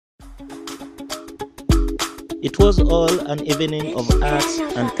It was all an evening of arts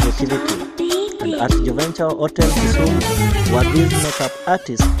and creativity, and at Joventure Hotel Kisumu were these makeup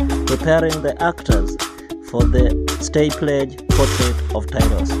artists preparing the actors for the stage play Potrait of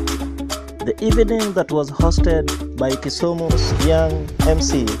Tyros. The evening that was hosted by Kisumu's young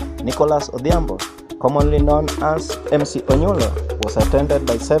MC Nicholas Odhiambo, commonly known as MC Onyulo, was attended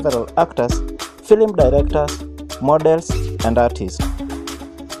by several actors, film directors, models, and artists.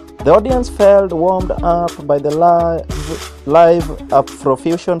 The audience felt warmed up by the live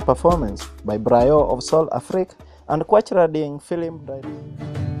Afrofusion performance by Brayo of Soul Afrique and Quachrading film director.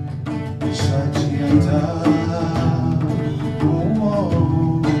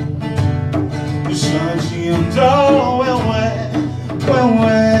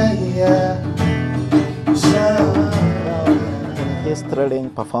 His thrilling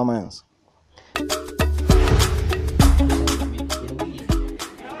performance.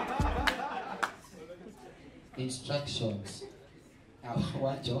 Instructions.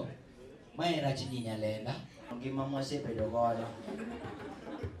 Wacho maera chinya lenda ngima mwase pedo godo.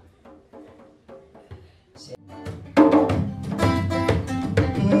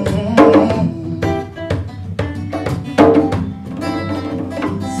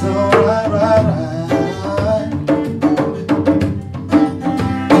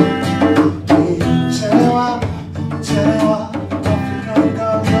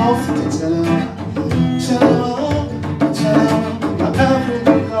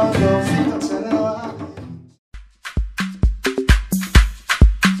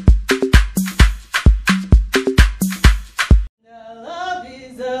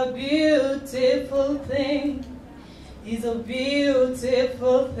 It's a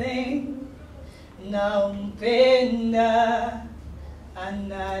beautiful thing. Nampenda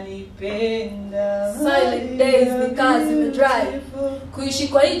ananipenda. Silent days nikaa zimedrive. Kuishi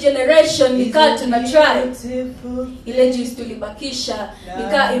kwa hii generation nikaa tuna try. Ile juice tulibakisha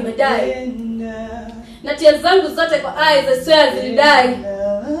nikaa imedai. Na tia zangu zote kwa eyes I swear zilidai.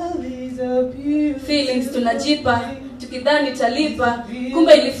 Feelings tunajipa tukidhani talipa,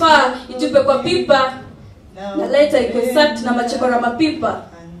 kumbe ilifaa itupe kwa pipa. Na later iko sacked na machokora mapipa.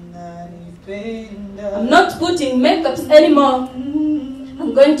 I'm not putting makeups anymore.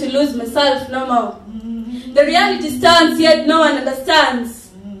 I'm going to lose myself no more. The reality stands yet no one understands.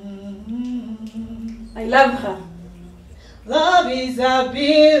 I love her. Love is a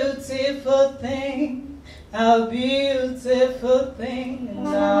beautiful thing. A beautiful thing.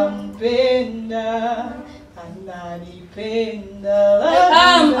 Nampenda ananipenda.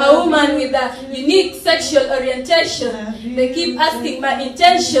 I am a woman with a unique sexual orientation. They keep asking my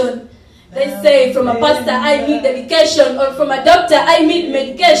intention. They say from a pastor I need dedication, or from a doctor I need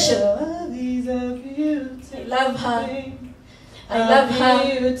medication. I love her. I love her.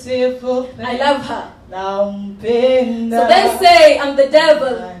 I love her. So they say I'm the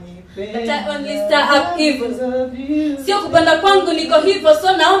devil, that I only stir up evil. Sio kupenda kwangu niko hivyo,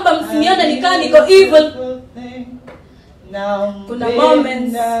 so naomba msinione nikaa niko evil. Kuna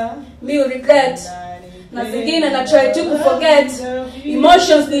moments me regret, na zingine na try to forget.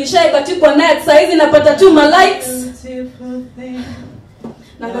 Emotions nilishaika tu kwa net, saa hizi napata tu ma likes.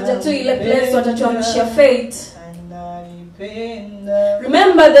 Na ngoja tu ile place watatuamshia fate.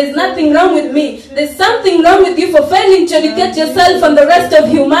 Remember, there's nothing wrong with me. There's something wrong with you for failing to educate yourself and the rest of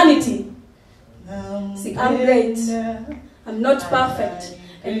humanity. See, I'm great. I'm not perfect.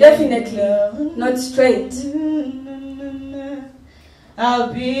 And definitely not straight. A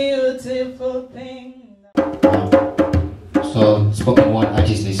beautiful thing. So, spoken word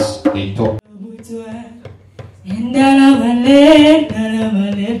artist is the top.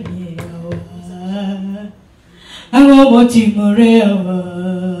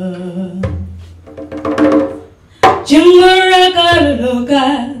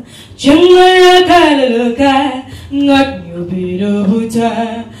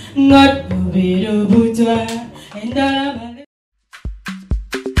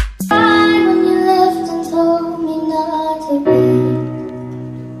 When you left and told me not to be,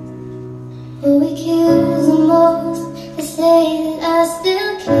 but we kills the most. They say that I still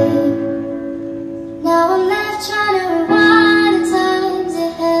care. Now I'm left trying to rewind the times you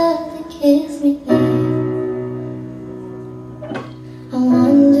held to kiss me there. I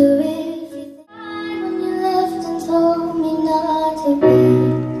wonder if you cried when you left and told me not to be,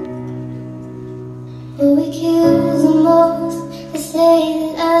 but we kills the most. They say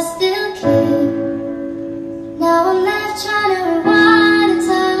that I still care. Now I'm left trying to rewind the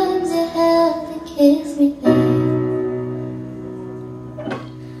times you held to kiss me there.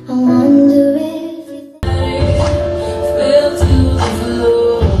 I wonder if you fell to the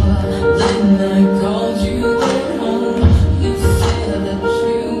floor. Then I called you there.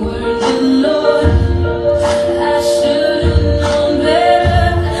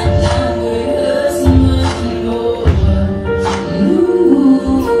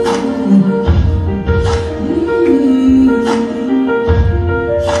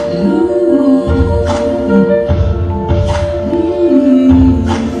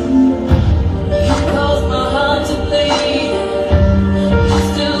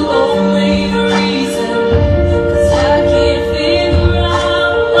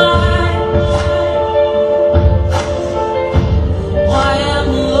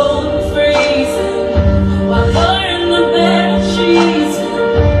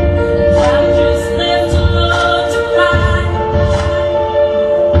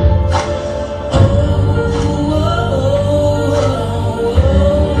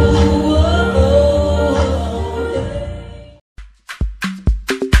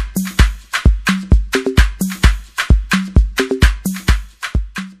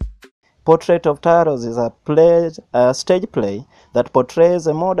 Potrait of Tyros is a stage play that portrays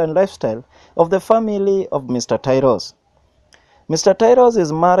a modern lifestyle of the family of Mr. Tyros. Mr. Tyros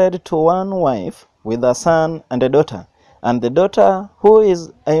is married to one wife with a son and a daughter, and the daughter, who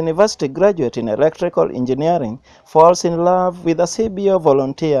is a university graduate in electrical engineering, falls in love with a CBO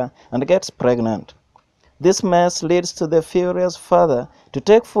volunteer and gets pregnant. This mess leads to the furious father to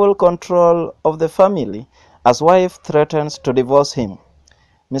take full control of the family as wife threatens to divorce him.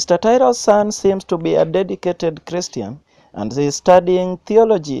 Mr. Tyros' son seems to be a dedicated Christian and is studying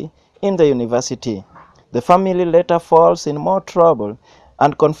theology in the university. The family later falls in more trouble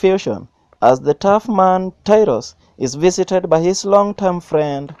and confusion as the tough man Tyros is visited by his long-term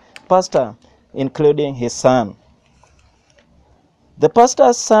friend, pastor, including his son. The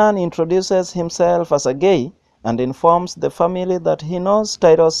pastor's son introduces himself as a gay and informs the family that he knows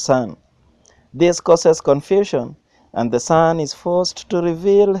Tyros' son. This causes confusion, and the son is forced to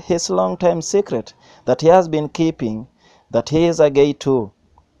reveal his long-time secret that he has been keeping, that he is a gay too.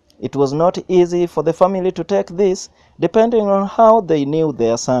 It was not easy for the family to take this, depending on how they knew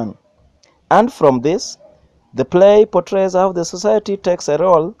their son. And from this, the play portrays how the society takes a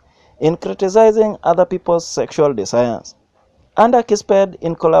role in criticizing other people's sexual desires. Under KISPED,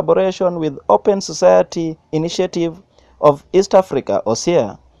 in collaboration with Open Society Initiative of East Africa,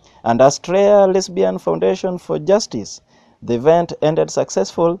 OSEA, and Australia Lesbian Foundation for Justice, the event ended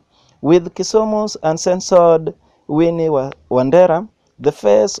successful with Kisumu's uncensored Winnie Wandera, the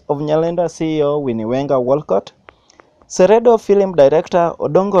face of Nyalenda CEO Winnie Wenga Walcott, Seredo film director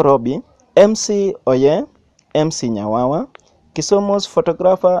Odongo Robi, MC Oye, MC Nyawawa, Kisumu's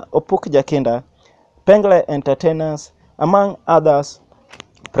photographer Opuk Jakinda, Pengle entertainers, among others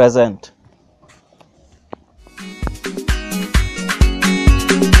present.